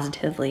with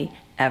positively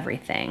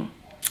everything.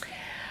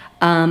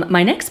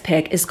 My next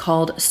pick is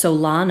called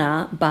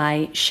Solana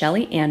by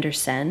Shelly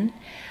Anderson.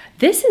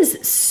 This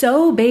is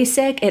so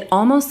basic. It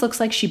almost looks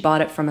like she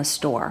bought it from a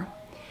store.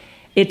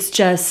 It's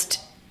just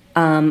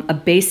a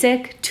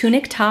basic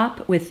tunic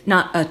top with,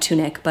 not a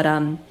tunic, but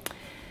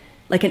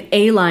like an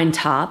A-line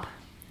top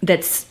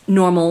that's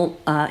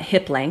normal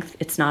hip length.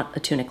 It's not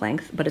a tunic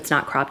length, but it's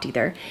not cropped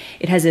either.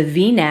 It has a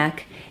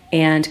V-neck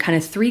and kind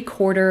of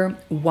 3/4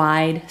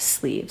 wide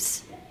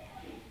sleeves.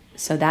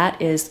 So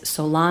that is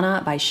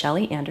Solana by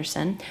Shelly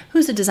Anderson,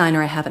 who's a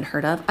designer I haven't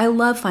heard of. I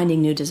love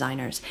finding new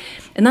designers.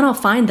 And then I'll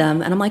find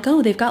them and I'm like,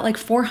 oh, they've got like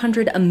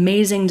 400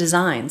 amazing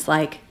designs.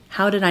 Like,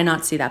 how did I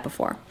not see that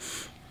before?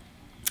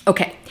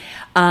 Okay,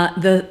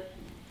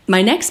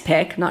 my next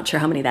pick, not sure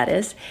how many that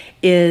is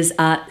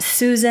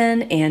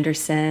Susan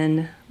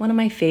Anderson, one of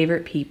my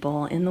favorite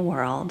people in the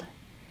world.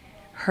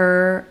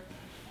 Her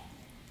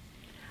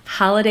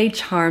Holiday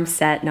Charm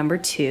Set number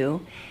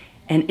 2.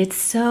 And it's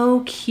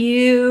so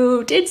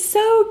cute. It's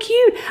so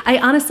cute. I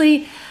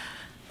honestly,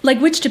 like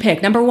which to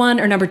pick, number 1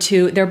 or number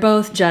 2. They're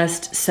both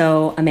just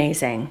so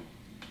amazing.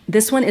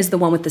 This one is the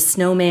one with the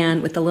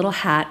snowman with the little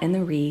hat and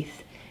the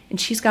wreath. And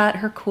she's got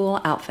her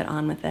cool outfit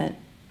on with it.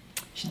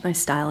 She's my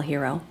style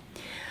hero.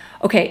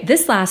 Okay,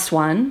 this last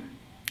one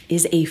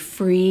is a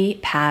free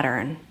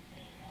pattern.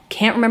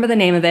 Can't remember the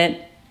name of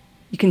it.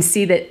 You can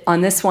see that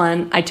on this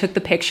one, I took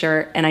the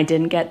picture and I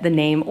didn't get the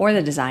name or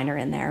the designer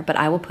in there, but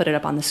I will put it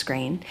up on the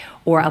screen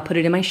or I'll put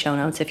it in my show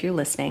notes if you're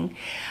listening.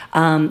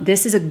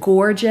 This is a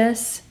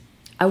gorgeous,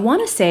 I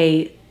want to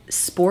say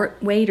sport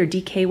weight or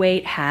DK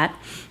weight hat.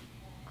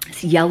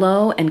 It's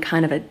yellow and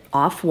kind of an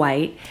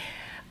off-white.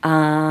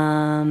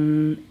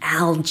 Algae.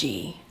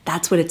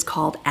 That's what it's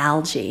called,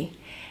 algae.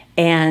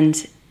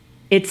 And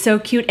it's so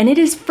cute and it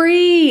is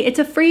free. It's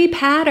a free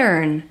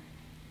pattern.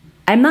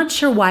 I'm not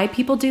sure why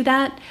people do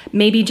that.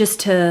 Maybe just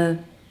to,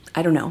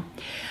 I don't know.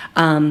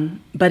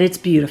 But it's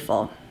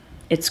beautiful.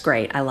 It's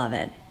great. I love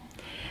it.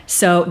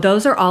 So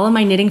those are all of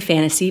my Knitting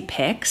Fantasy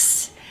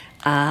picks.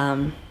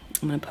 I'm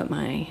going to put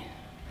my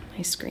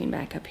screen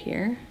back up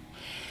here.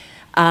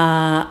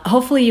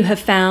 Hopefully you have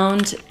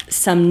found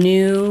some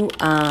new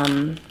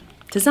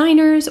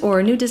designers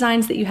or new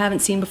designs that you haven't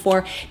seen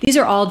before. These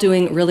are all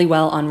doing really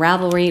well on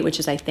Ravelry, which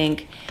is, I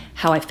think,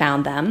 how I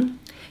found them.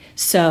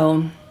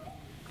 So,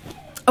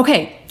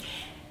 okay,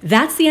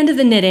 that's the end of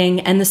the knitting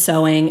and the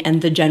sewing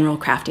and the general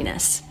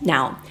craftiness.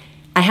 Now,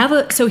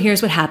 so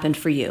here's what happened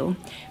for you,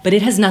 but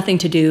it has nothing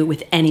to do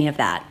with any of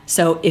that.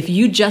 So if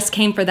you just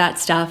came for that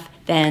stuff,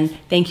 then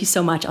thank you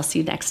so much. I'll see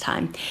you next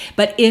time.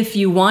 But if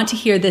you want to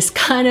hear this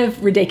kind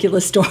of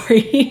ridiculous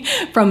story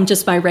from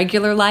just my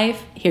regular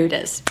life, here it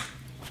is.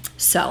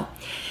 So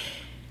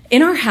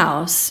in our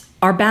house,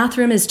 our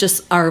bathroom is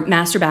just our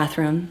master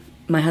bathroom.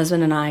 My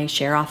husband and I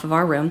share off of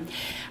our room.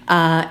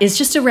 It's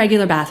just a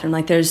regular bathroom.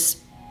 Like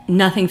there's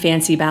nothing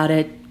fancy about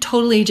it.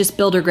 Totally just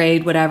builder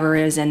grade, whatever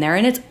is in there.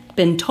 And it's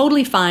been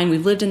totally fine.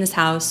 We've lived in this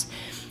house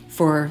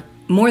for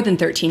more than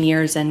 13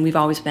 years and we've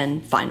always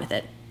been fine with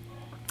it.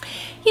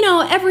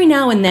 every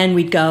now and then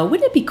we'd go,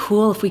 wouldn't it be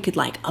cool if we could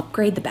like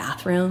upgrade the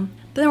bathroom?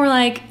 But then we're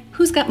like,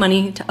 who's got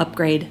money to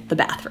upgrade the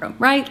bathroom,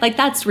 right? Like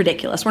that's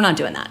ridiculous. We're not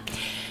doing that.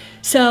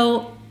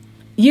 So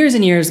years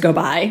and years go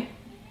by.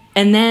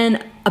 And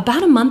then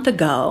about a month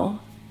ago,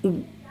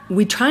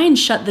 we try and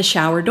shut the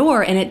shower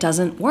door and it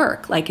doesn't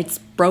work. Like it's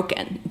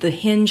broken. The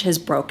hinge has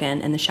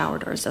broken and the shower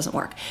doors doesn't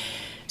work.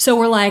 So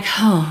we're like,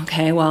 oh,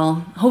 okay,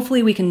 well,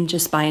 hopefully we can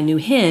just buy a new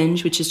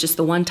hinge, which is just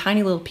the one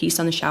tiny little piece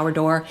on the shower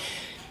door.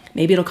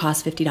 Maybe it'll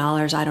cost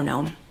 $50, I don't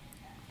know.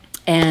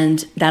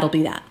 And that'll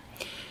be that.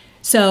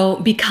 So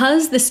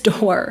because this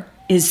door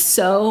is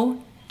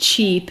so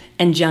cheap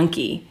and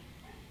junky,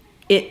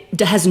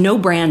 it has no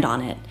brand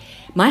on it.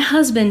 My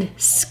husband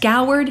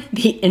scoured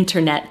the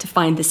internet to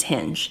find this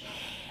hinge.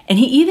 And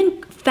he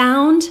even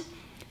found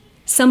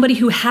somebody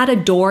who had a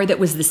door that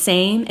was the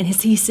same. And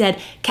he said,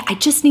 I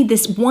just need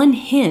this one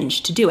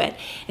hinge to do it.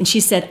 And she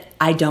said,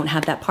 I don't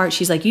have that part.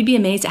 She's like, you'd be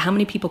amazed at how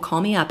many people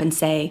call me up and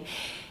say,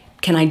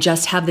 can I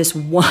just have this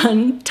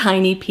one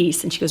tiny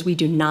piece? And she goes, we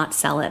do not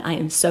sell it. I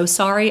am so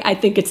sorry. I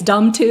think it's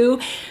dumb too,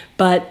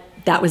 but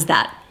that was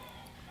that.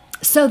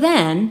 So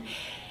then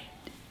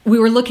we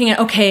were looking at,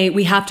 okay,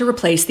 we have to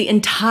replace the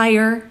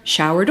entire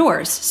shower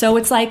doors. So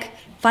it's like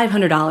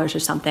 $500 or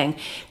something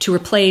to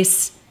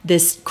replace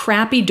this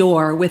crappy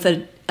door with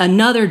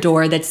another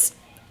door that's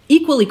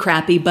equally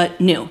crappy but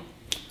new.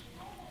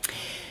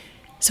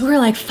 So we're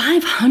like,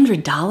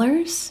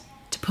 $500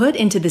 to put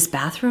into this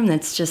bathroom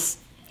that's just,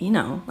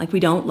 like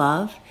we don't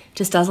love,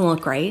 just doesn't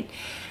look great.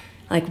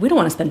 Like we don't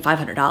want to spend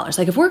 $500.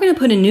 Like if we're going to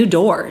put in new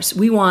doors,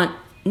 we want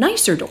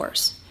nicer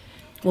doors.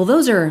 Well,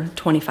 those are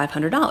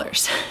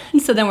 $2,500.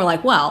 And so then we're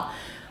like, well,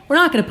 we're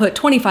not going to put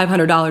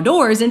 $2,500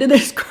 doors into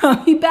this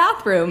crummy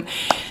bathroom.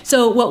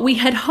 So what we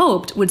had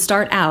hoped would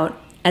start out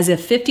as a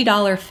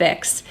 $50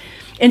 fix.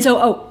 And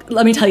so,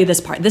 let me tell you this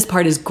part. This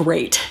part is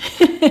great.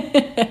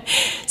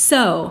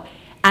 So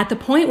at the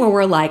point where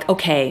we're like,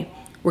 okay,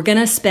 we're going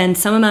to spend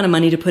some amount of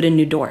money to put in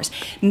new doors.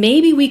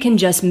 Maybe we can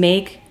just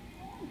make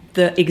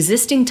the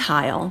existing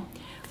tile,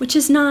 which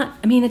is not,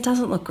 it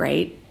doesn't look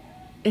great.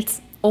 It's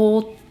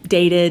old,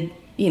 dated,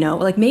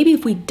 like maybe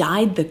if we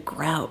dyed the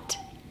grout,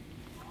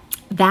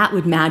 that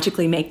would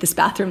magically make this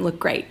bathroom look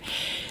great.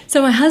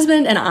 So my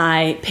husband and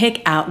I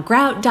pick out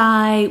grout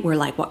dye. We're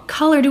like, what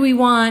color do we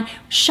want?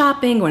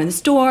 Shopping, going to the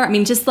store.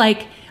 Just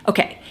like,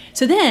 okay.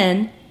 So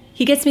then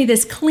he gets me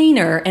this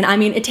cleaner,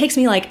 and it takes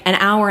me like an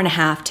hour and a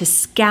half to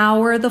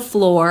scour the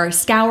floor,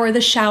 scour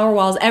the shower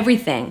walls,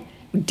 everything.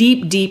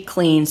 Deep, deep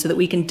clean so that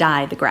we can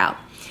dye the grout.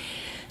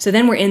 So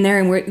then we're in there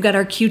and we've got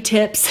our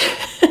Q-tips.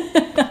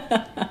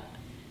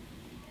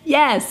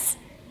 Yes,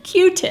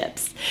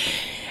 Q-tips.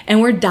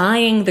 And we're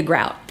dyeing the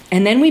grout.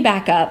 And then we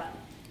back up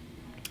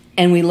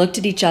and we looked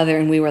at each other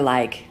and we were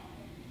like,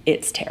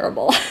 it's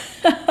terrible.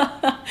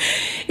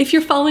 If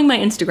you're following my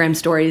Instagram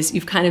stories,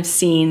 you've kind of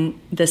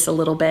seen this a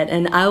little bit,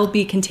 and I'll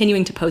be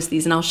continuing to post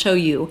these, and I'll show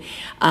you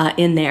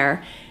in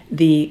there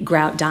the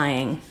grout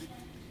dyeing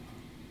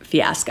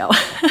fiasco.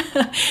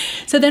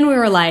 So then we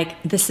were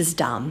like, this is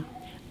dumb.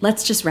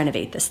 Let's just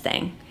renovate this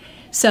thing.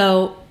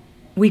 So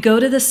we go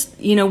to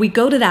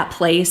that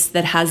place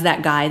that has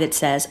that guy that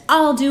says,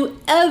 I'll do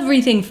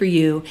everything for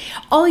you.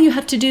 All you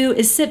have to do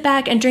is sit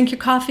back and drink your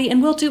coffee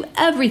and we'll do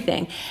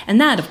everything.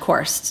 And that, of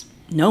course,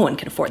 no one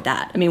can afford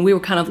that. We were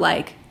kind of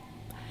like,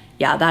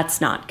 yeah, that's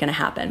not going to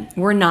happen.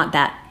 We're not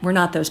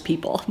those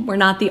people. We're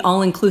not the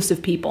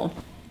all-inclusive people.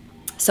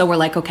 So we're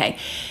like, okay,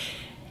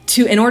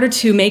 in order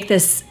to make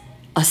this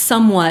a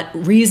somewhat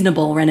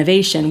reasonable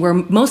renovation, we're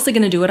mostly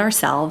going to do it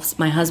ourselves.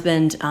 My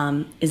husband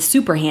is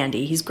super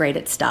handy. He's great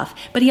at stuff,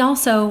 but he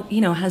also,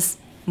 has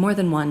more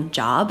than one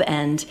job,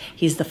 and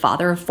he's the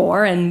father of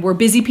 4, and we're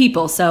busy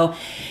people. So,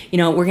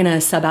 we're going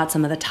to sub out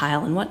some of the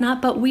tile and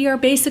whatnot, but we are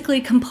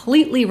basically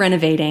completely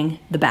renovating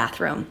the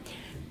bathroom,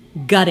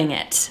 gutting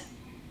it.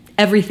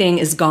 Everything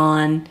is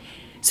gone.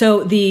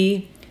 So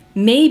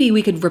maybe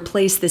we could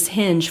replace this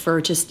hinge for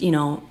just,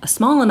 a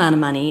small amount of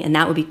money, and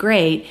that would be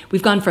great.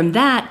 We've gone from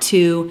that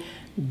to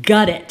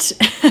gut it.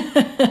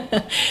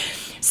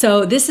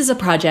 So this is a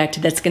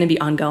project that's going to be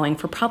ongoing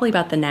for probably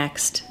about the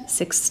next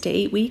 6 to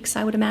 8 weeks,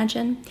 I would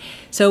imagine.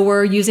 So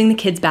we're using the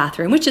kids'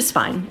 bathroom, which is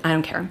fine. I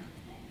don't care.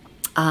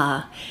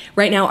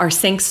 Right now, our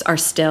sinks are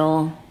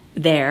still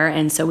there,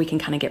 and so we can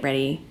kind of get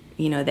ready,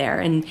 there.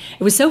 And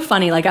it was so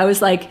funny. I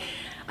was like,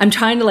 I'm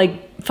trying to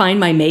find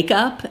my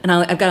makeup, and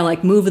I've got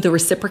to move with the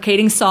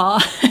reciprocating saw,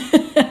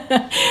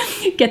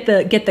 get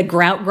the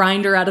grout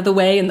grinder out of the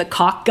way and the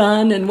caulk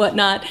gun and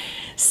whatnot.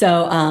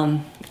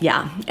 So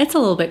yeah, it's a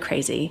little bit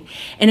crazy.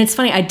 And it's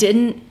funny,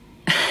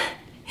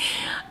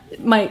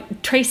 my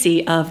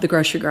Tracy of the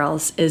Grocery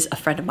Girls is a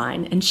friend of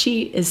mine, and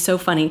she is so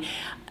funny.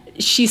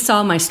 She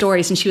saw my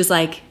stories and she was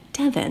like,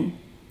 Devin,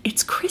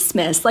 it's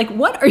Christmas.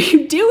 What are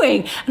you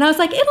doing? And I was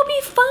like, it'll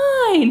be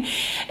fine.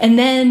 And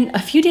then a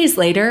few days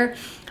later,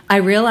 I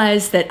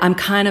realized that I'm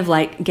kind of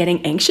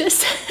getting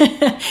anxious.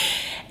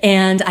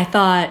 And I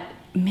thought,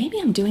 maybe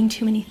I'm doing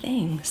too many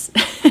things.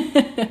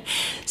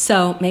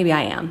 So maybe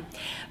I am.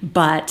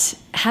 But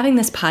having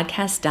this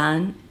podcast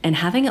done and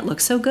having it look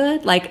so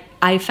good, like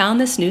I found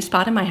this new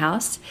spot in my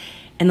house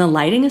and the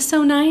lighting is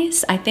so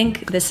nice. I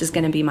think this is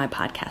going to be my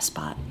podcast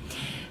spot.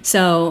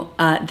 So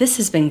this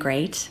has been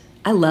great.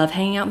 I love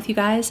hanging out with you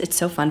guys. It's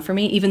so fun for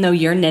me, even though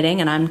you're knitting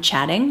and I'm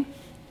chatting.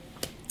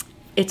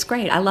 It's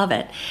great. I love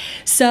it.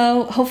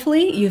 So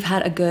hopefully you've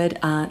had a good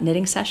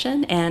knitting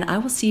session, and I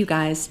will see you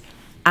guys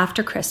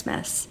after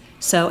Christmas.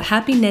 So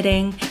happy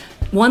knitting.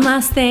 One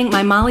last thing,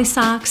 my Molly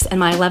socks and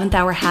my 11th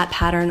hour hat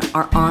pattern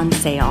are on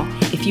sale.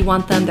 If you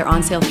want them, they're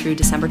on sale through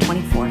December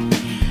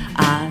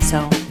 24th.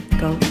 So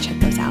go check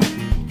those out.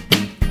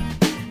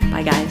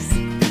 Bye,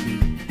 guys.